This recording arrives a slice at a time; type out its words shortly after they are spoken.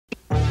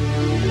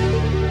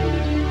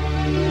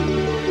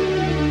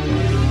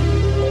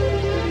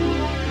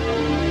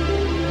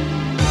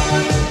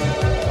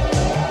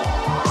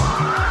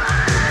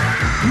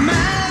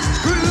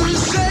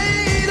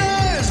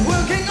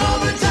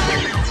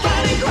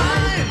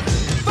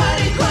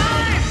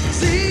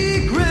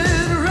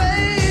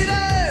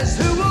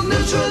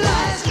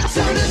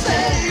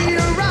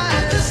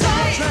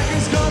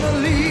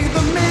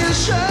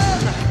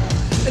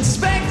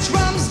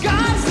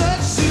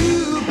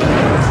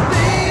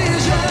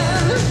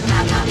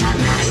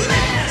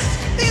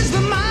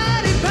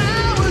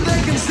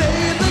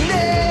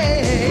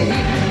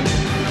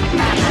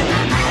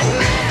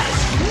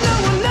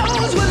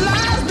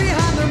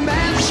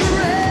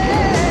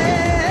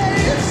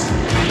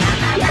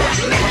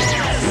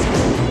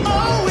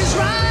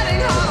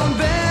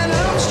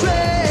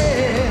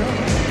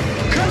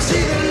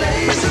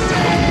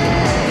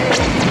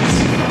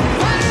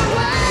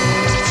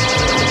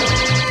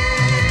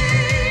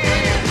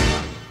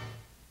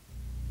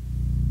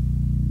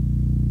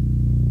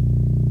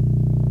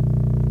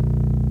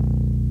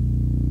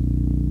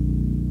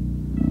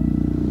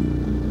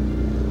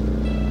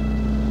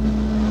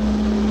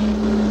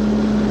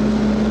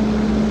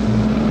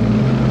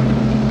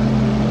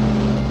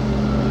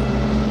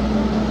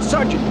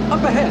Sergeant,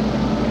 up ahead.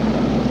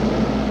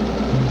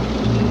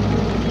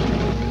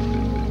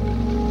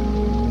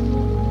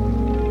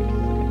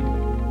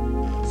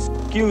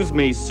 Excuse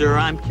me, sir,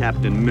 I'm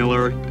Captain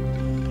Miller.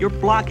 You're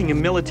blocking a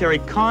military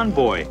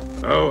convoy.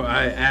 Oh,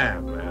 I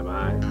am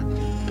I?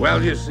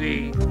 Well, you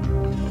see,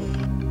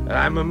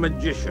 I'm a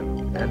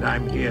magician, and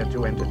I'm here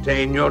to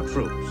entertain your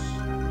troops.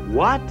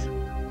 What?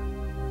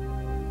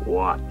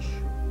 Watch.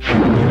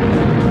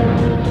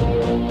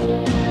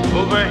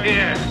 Over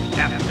here,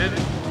 Captain.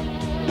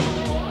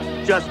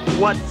 Just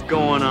what's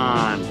going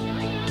on?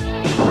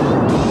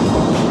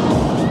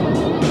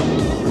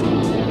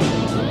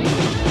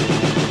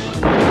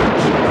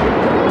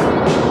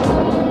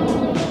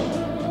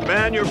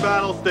 Man your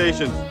battle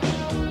stations.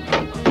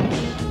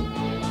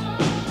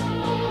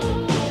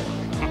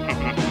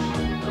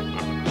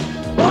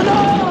 Oh no!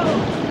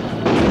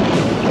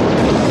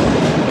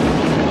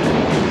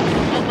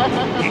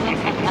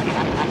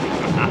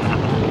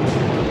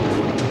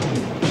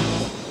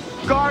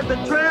 Guard the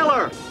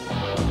trailer!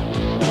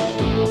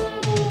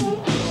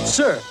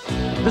 Sir,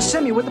 the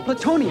semi with the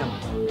plutonium.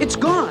 It's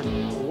gone.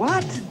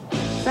 What?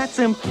 That's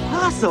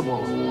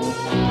impossible.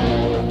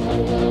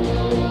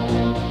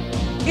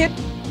 It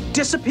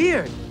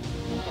disappeared.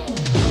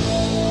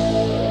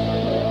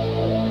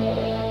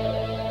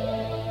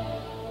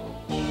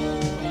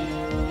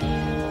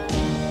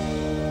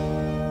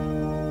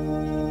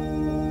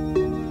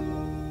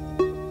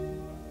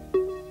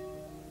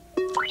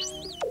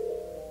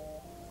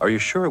 Are you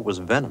sure it was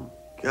venom?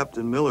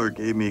 Captain Miller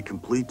gave me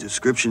complete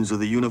descriptions of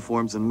the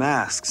uniforms and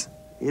masks.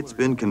 It's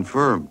been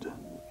confirmed.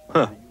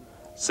 Huh.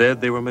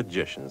 Said they were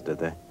magicians, did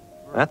they?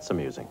 That's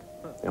amusing.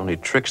 The only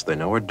tricks they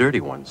know are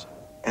dirty ones.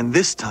 And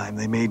this time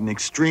they made an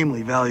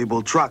extremely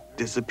valuable truck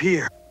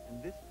disappear.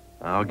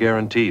 I'll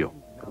guarantee you,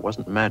 it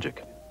wasn't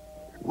magic.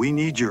 We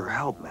need your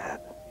help,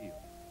 Matt.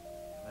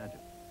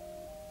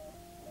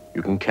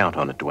 You can count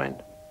on it, Dwayne.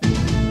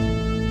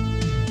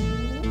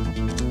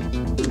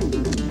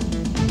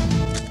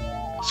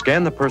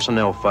 Scan the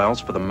personnel files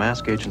for the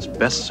mask agents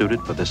best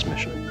suited for this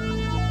mission.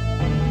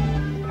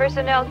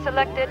 Personnel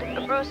selected: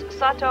 Bruce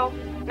Sato,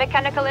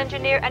 mechanical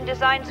engineer and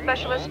design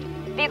specialist,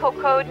 vehicle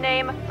code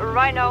name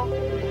Rhino.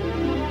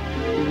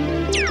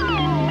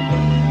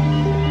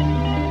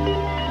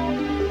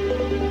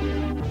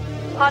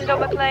 Hondo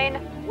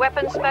McLean,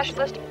 weapons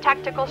specialist,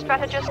 tactical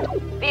strategist,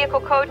 vehicle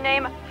code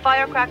name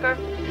Firecracker.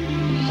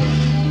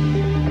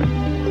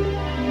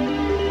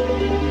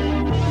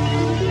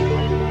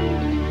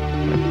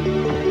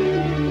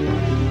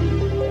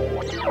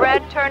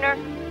 Brad Turner,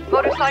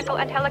 motorcycle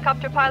and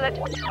helicopter pilot,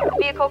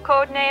 vehicle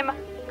code name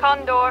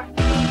Condor.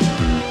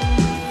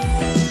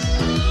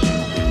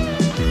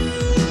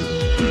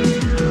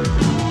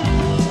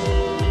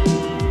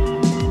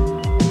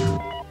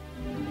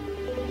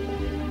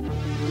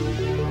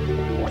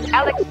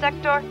 Alex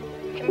Sector,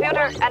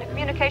 computer and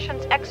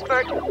communications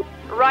expert,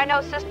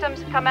 Rhino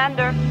Systems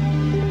commander.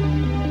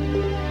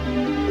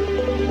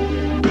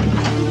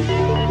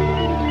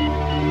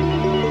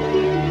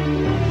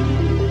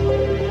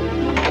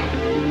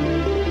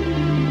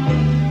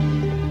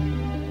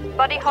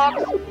 Buddy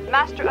Hawks,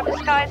 master of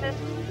disguises,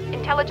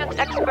 intelligence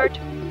expert,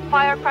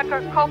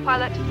 firecracker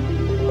co-pilot.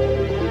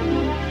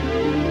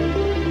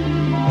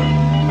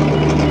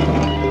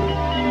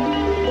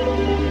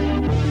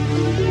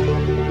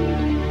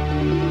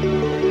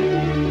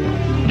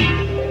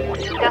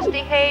 Dusty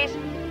Hayes,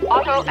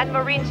 auto and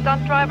marine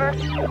stunt driver,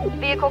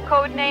 vehicle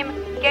code name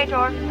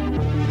Gator.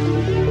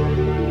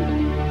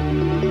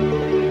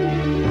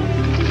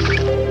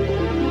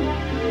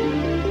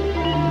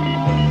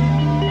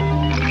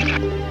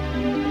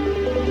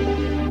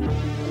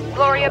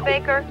 Gloria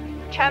Baker,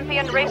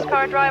 champion race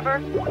car driver,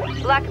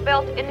 black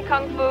belt in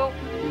Kung Fu.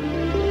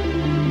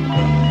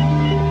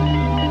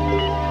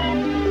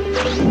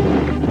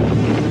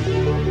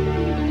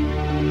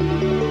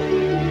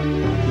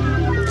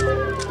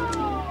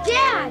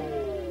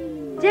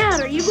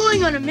 Dad, are you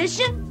going on a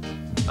mission?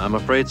 I'm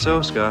afraid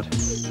so, Scott.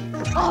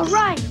 All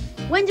right.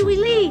 When do we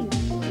leave?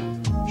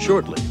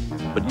 Shortly,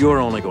 but you're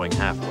only going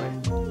halfway.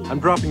 I'm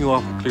dropping you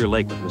off at Clear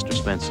Lake with Mr.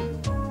 Spencer.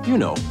 You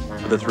know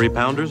where the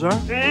 3-pounders are.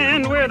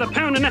 And where the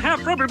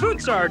pound-and-a-half rubber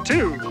boots are,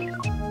 too.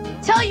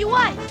 Tell you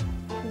what,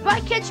 if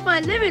I catch my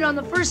limit on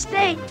the first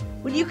day,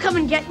 will you come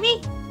and get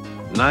me?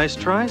 Nice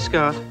try,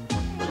 Scott.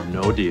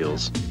 No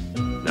deals.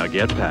 Now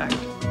get packed.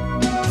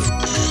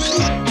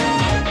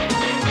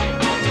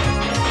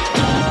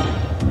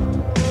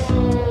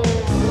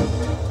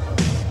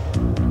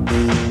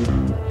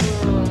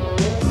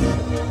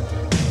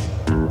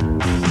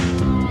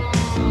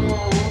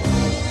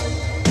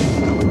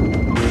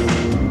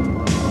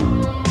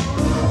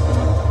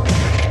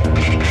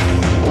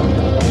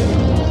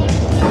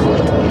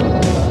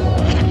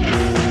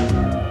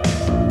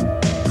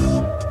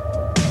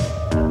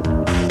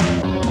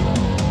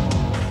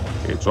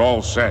 It's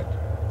all set.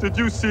 Did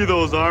you see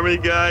those Army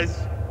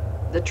guys?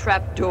 The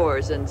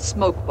trapdoors and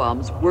smoke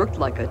bombs worked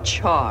like a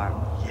charm.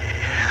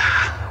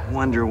 Yeah.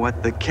 Wonder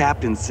what the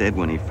captain said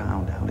when he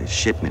found out his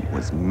shipment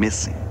was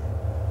missing.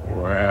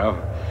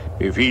 Well,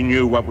 If he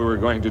knew what we were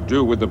going to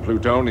do with the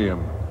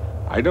plutonium,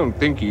 I don't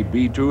think he'd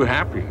be too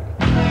happy.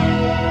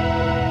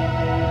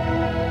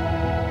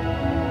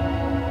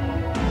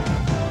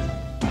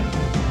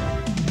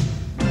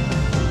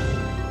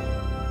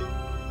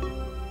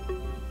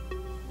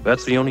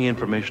 That's the only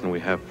information we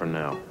have for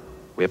now.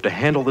 We have to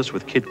handle this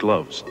with kid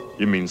gloves.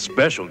 You mean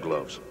special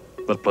gloves?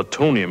 But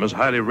plutonium is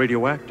highly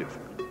radioactive.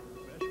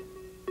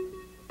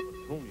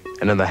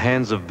 And in the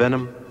hands of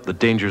Venom, the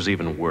danger's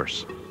even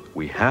worse.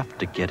 We have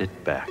to get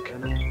it back.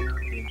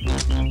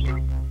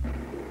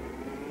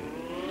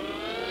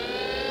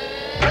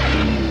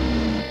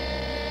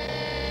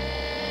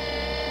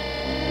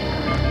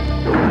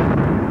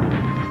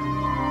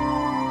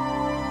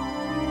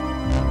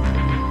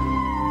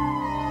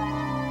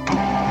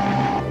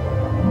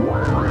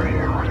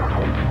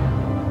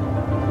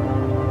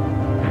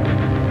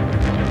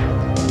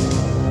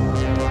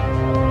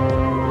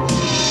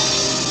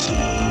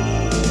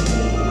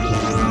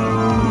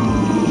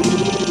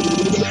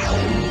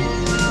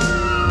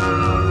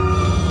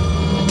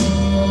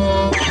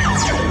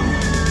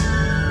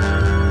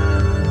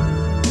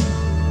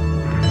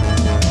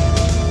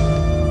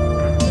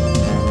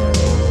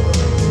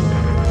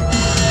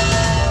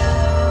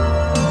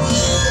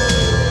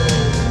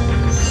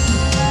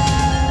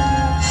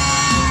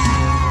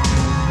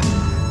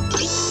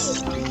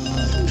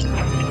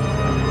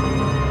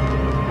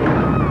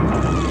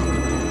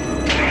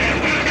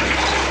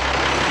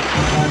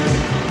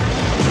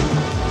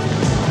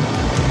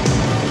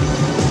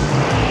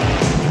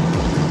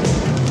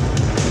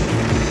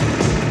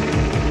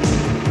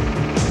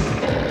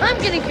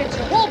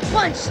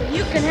 So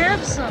you can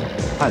have some.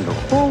 I look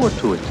forward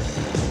to it.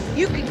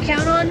 You can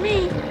count on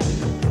me.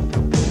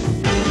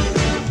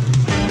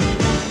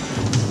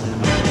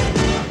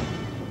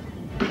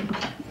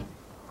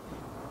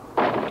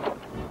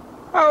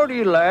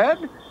 Howdy,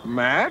 lad.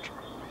 Matt?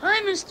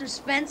 Hi, Mr.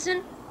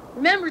 Svensson.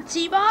 Remember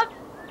T-Bob?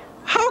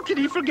 How could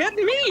he forget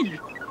me?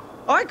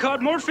 I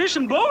caught more fish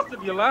than both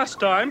of you last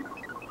time.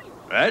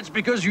 That's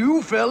because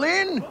you fell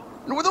in.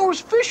 And with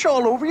those fish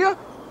all over you,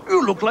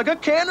 you look like a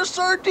can of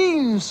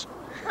sardines.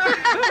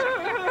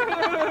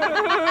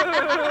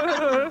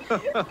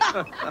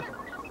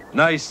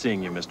 Nice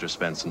seeing you, Mr.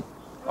 Svensson.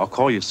 I'll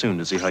call you soon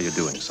to see how you're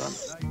doing,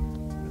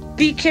 son.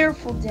 Be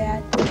careful,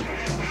 Dad.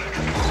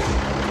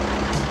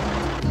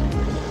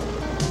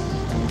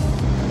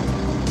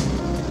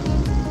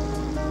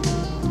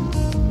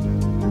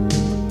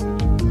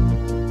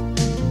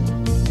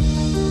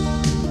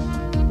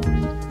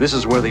 This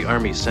is where the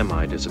Army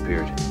semi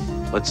disappeared.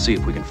 Let's see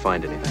if we can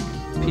find anything.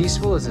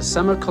 Peaceful as a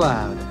summer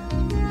cloud.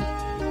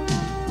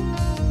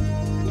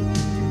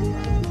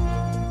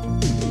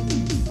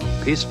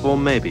 Peaceful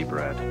maybe,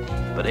 Brad,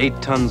 but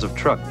 8 tons of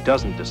truck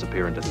doesn't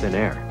disappear into thin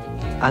air.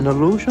 An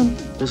illusion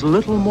is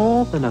little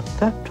more than a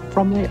theft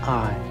from the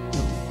eye.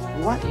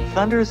 What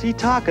thunder is he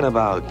talking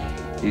about?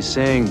 He's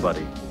saying,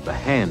 buddy, the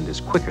hand is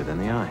quicker than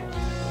the eye.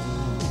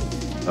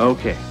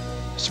 Okay,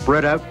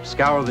 spread out,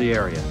 scour the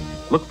area.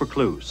 Look for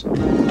clues.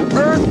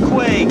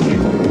 Earthquake!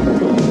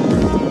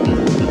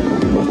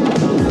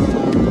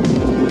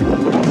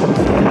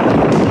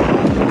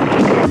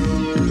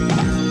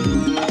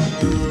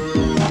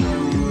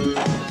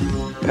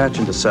 Patch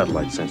into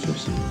satellite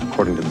sensors.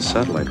 According to the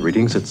satellite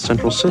readings, it's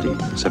Central City,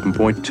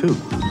 7.2.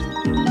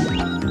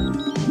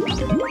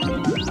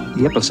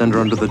 The epicenter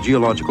under the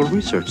Geological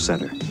Research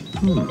Center.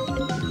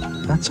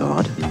 That's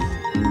odd.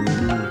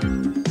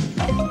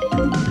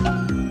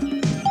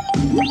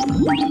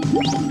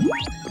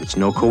 But it's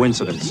no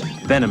coincidence.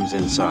 Venom's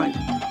inside.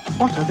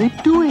 What are they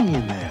doing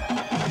in there?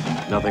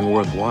 Nothing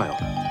worthwhile.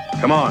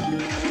 Come on.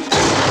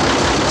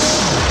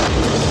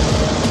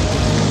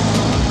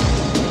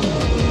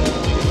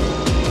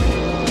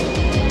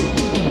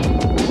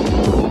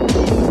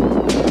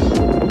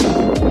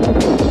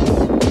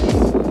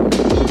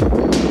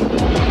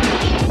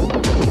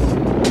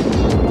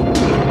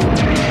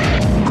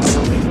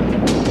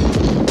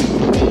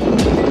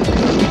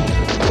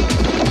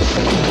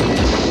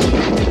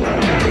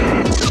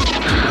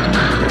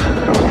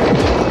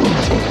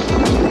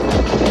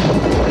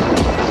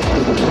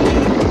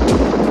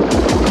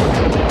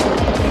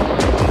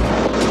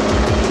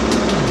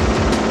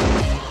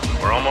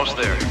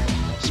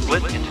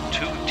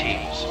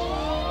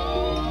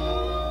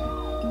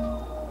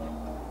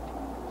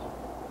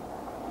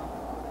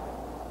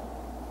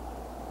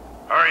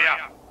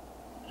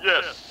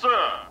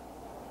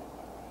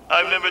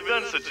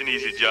 Such an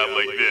easy job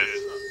like this.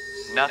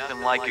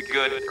 Nothing like a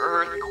good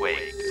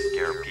earthquake to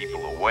scare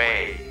people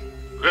away.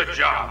 Good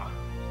job.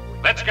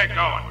 Let's get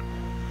going.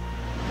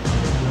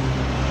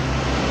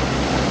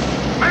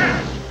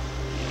 Man!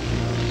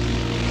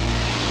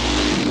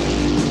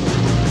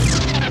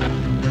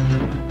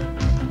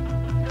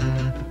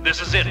 This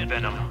is it,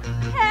 Venom.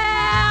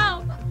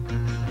 Help!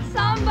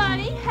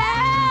 Somebody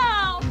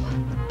help!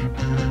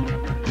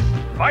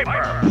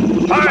 Viper!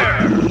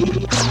 Fire!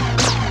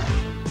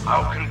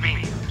 How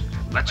convenient.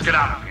 Let's get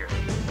out of here.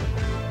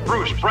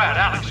 Bruce, Brad,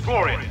 Alex,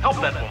 Gloria, help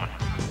that woman.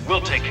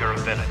 We'll take care of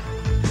Venom.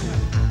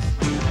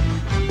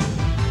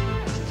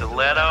 Still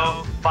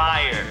Stiletto,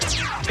 fire.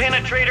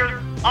 Penetrator,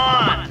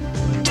 on.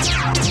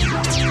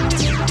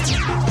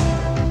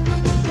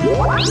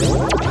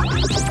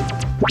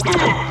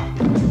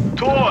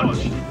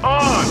 Torch,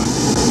 on.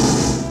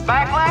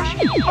 Backlash,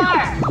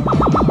 fire!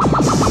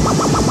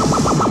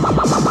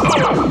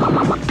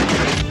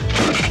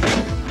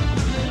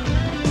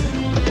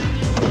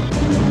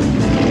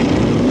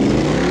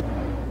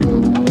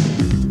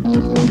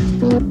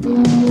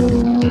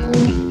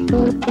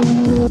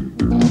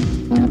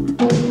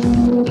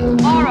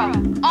 Aura,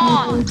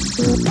 on!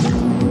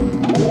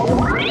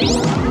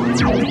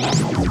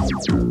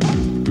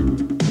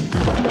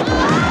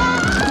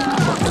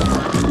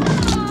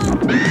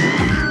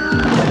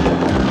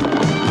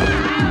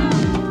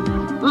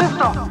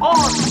 Lift off,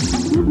 on!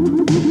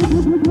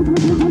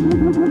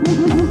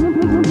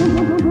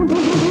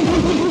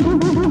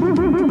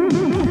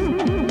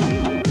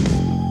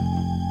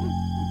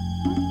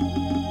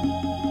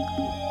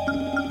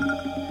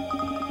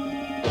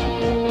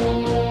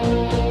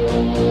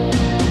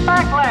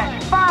 Backlash,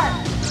 fire!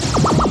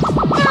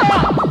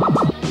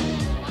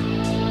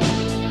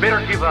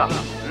 Better give up,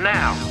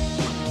 now.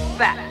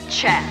 Fat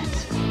chat.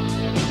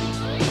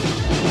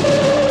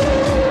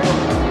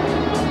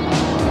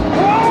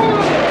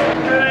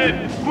 Get in,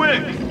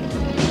 quick.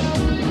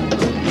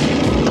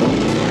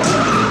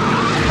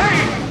 Hey,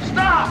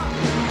 stop!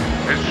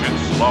 This should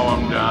slow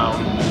him down.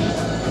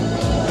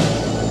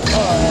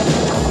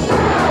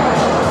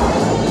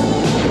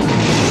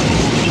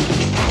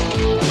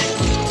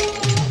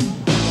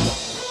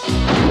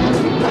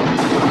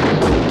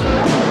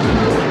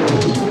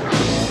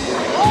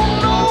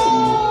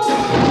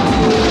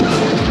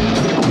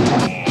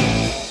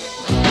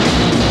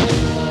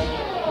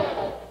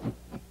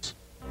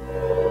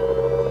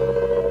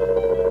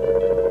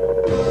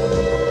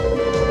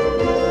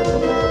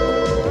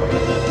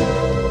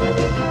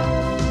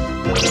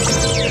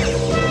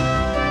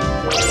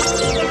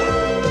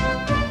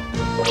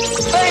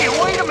 Hey,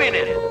 wait a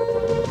minute!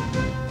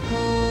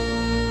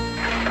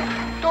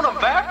 Don't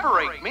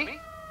evaporate me.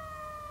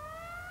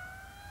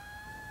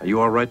 Are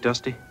you all right,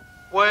 Dusty?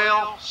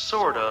 Well,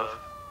 sort of.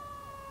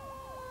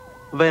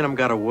 Venom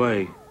got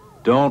away.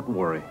 Don't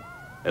worry.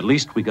 At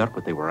least we got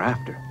what they were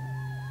after.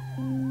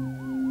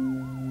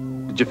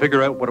 Did you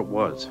figure out what it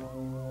was?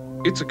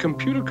 It's a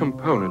computer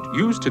component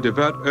used to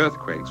divert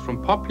earthquakes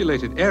from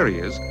populated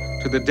areas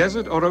to the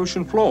desert or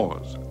ocean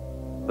floors.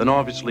 Then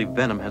obviously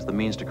Venom has the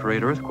means to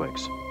create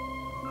earthquakes.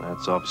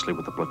 That's obviously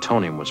what the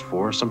plutonium was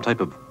for, some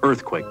type of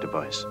earthquake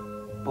device.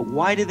 But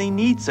why do they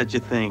need such a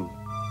thing?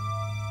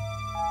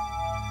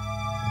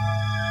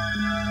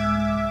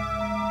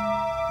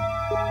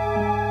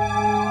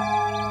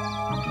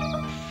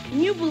 Can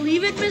you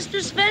believe it,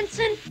 Mr.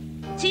 Svensson?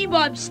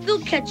 T-Bob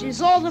still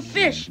catches all the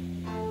fish,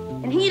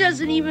 and he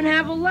doesn't even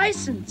have a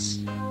license.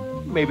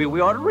 Maybe we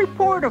ought to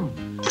report him.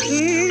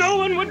 No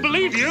one would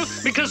believe you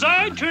because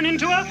I'd turn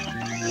into a...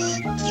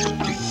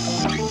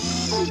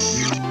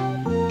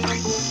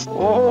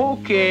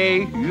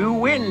 Okay, you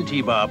win,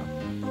 T-Bob.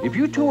 If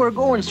you two are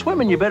going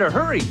swimming, you better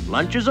hurry.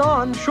 Lunch is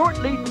on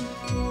shortly.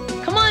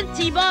 Come on,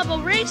 T-Bob,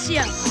 I'll race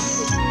you.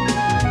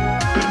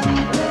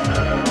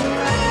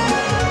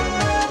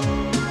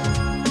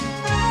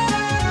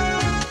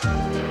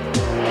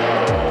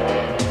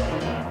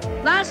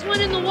 Last one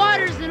in the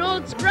water's an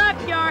old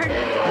scrapyard.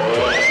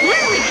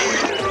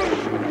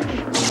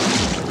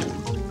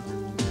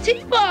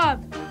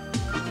 T-Bob!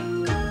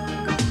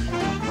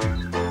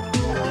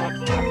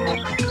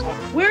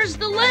 Where's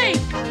the lake?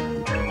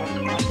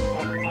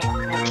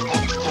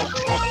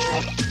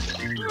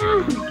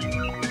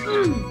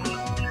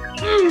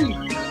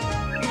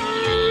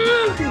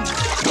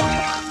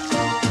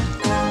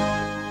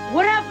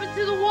 What happened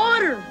to the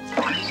water?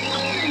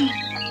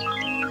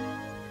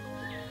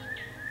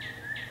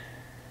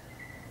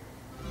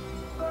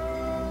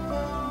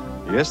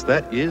 Yes,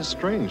 that is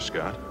strange,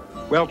 Scott.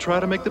 Well, try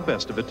to make the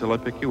best of it till I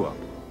pick you up.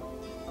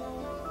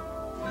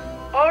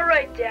 All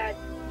right, Dad.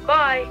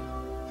 Bye.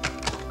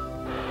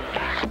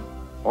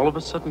 All of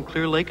a sudden,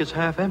 Clear Lake is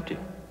half empty.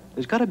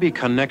 There's got to be a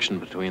connection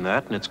between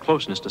that and its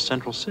closeness to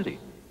Central City.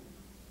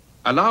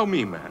 Allow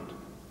me, Matt.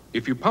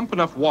 If you pump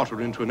enough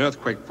water into an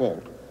earthquake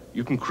fault,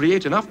 you can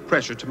create enough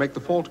pressure to make the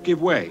fault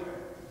give way.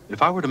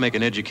 If I were to make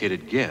an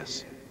educated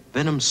guess,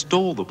 Venom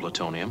stole the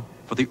plutonium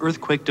for the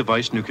earthquake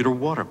device nuclear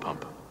water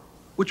pump.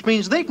 Which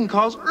means they can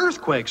cause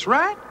earthquakes,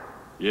 right?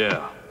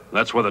 Yeah,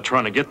 that's why they're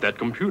trying to get that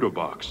computer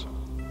box.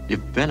 If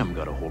Venom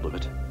got a hold of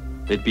it,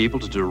 they'd be able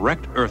to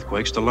direct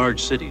earthquakes to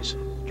large cities,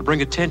 to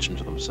bring attention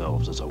to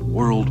themselves as a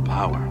world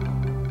power.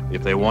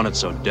 If they want it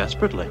so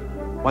desperately,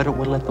 why don't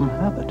we let them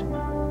have it?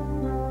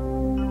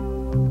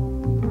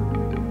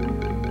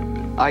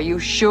 Are you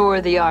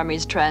sure the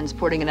Army's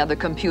transporting another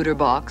computer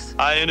box?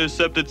 I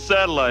intercepted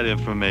satellite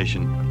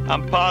information.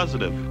 I'm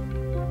positive.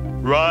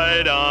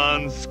 Right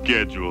on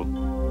schedule.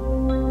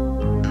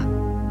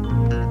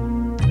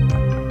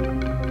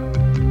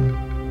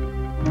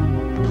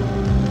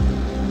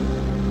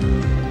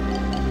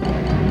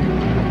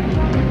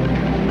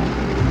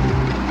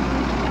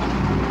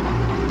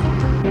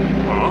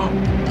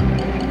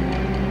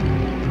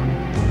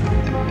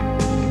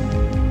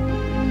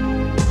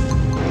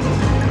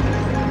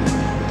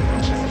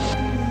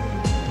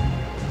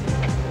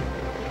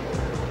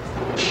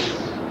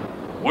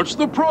 What's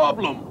the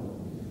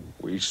problem?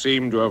 We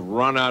seem to have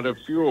run out of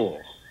fuel.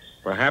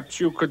 Perhaps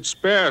you could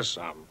spare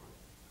some.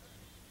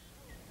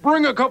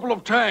 Bring a couple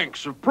of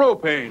tanks of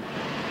propane.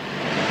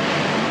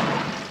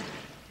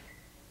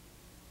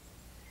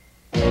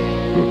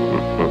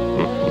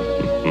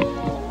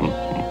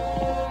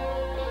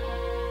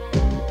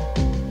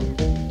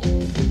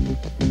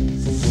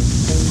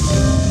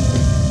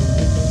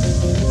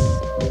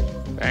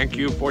 Thank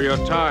you for your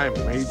time,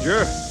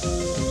 Major.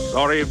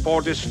 Sorry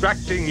for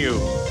distracting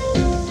you.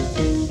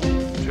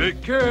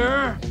 Take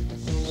care.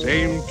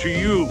 Same to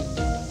you.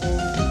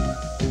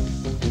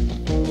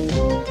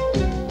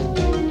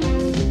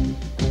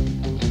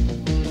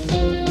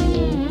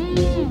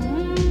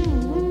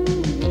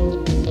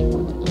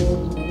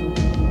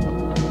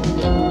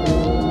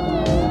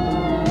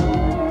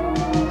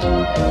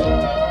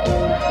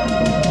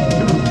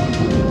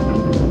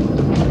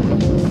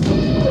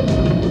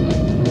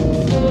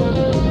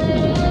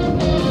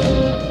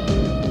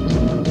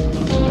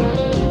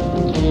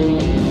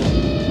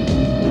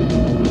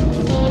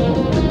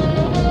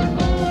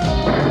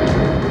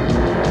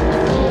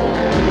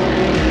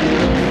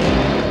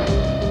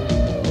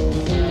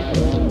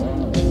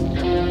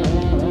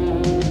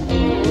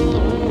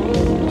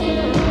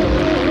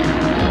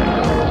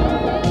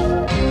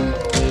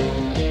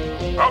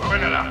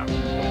 Open it up.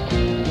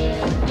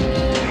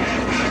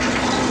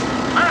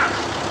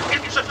 Ah,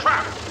 it's a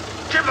trap.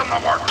 Give them the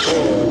work.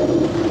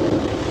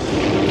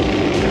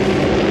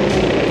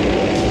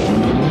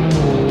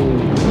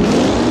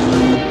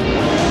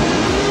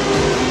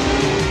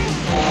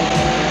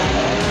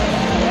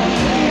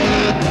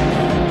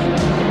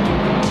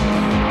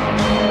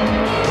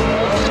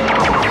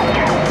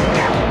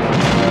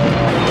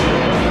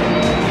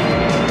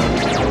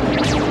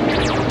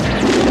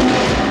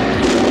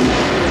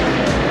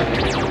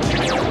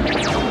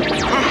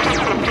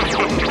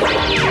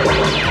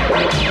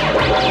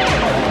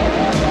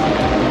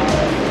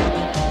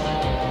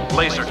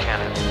 Laser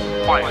cannon.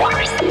 Fire.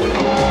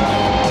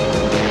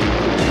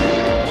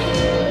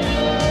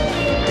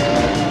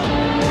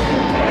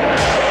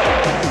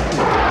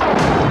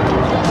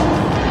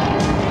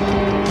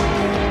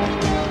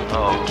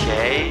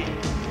 Okay,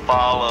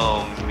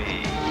 follow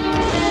me.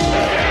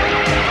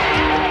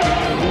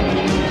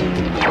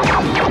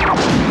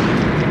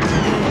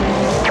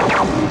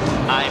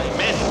 I'm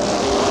in.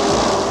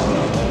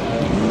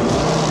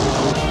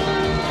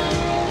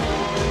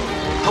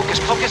 Hocus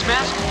pocus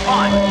mask?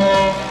 Fine.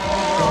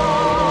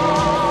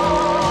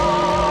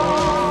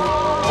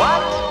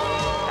 What?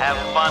 Have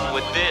fun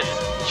with this,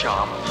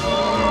 chump.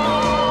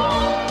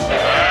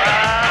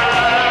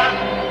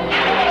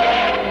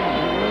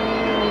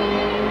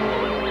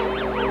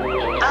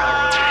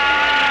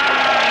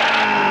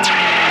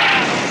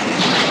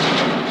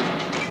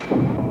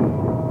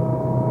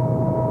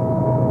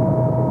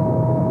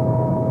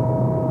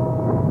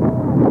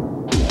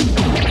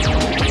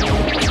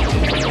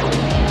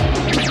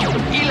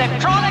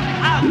 Electronic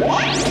out!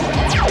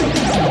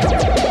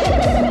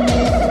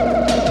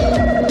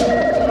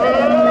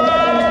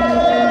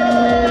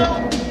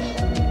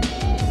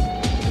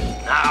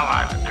 Now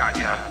I've got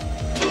you.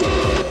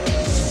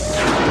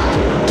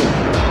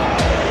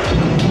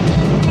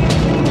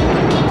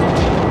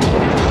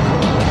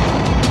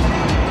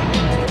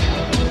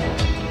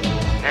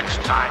 Next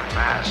time,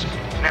 Mask.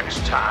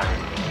 Next time.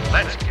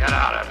 Let's get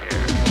out of here.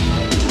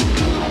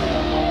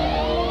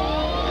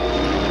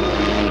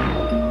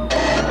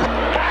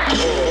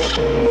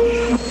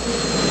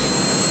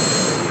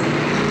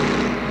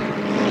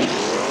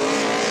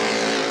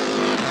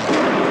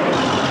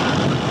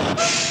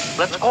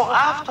 Let's go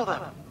after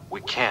them.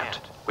 We can't.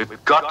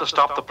 We've got to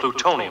stop the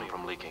plutonium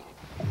from leaking.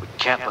 We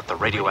can't let the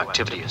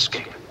radioactivity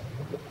escape.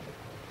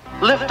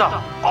 Lift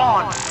up!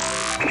 On!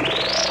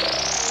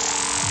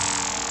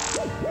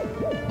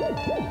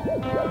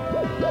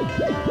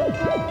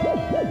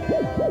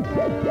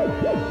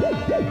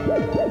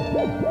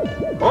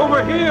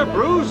 Over here,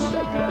 Bruce.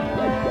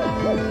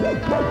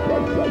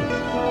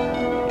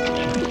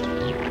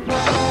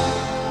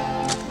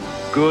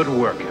 Good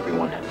work,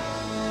 everyone.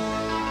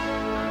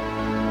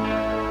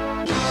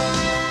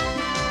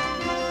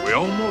 We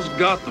almost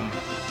got them.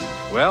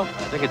 Well,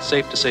 I think it's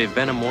safe to say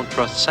Venom won't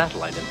trust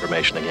satellite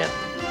information again.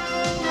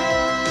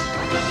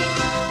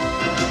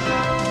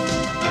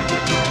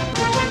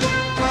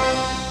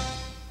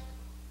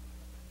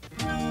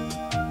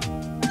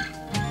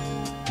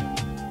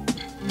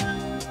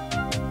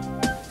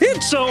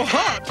 It's so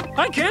hot!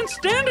 I can't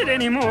stand it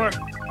anymore.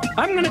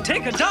 I'm gonna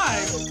take a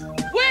dive.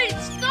 Wait,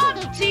 stop,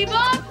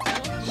 T-Bob!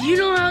 Do you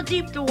know how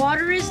deep the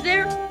water is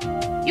there?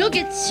 You'll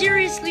get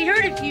seriously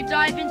hurt if you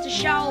dive into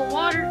shallow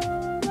water.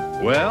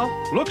 Well,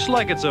 looks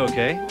like it's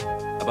okay.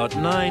 About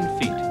 9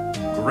 feet.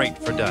 Great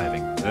for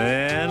diving.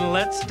 Then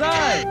let's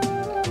dive.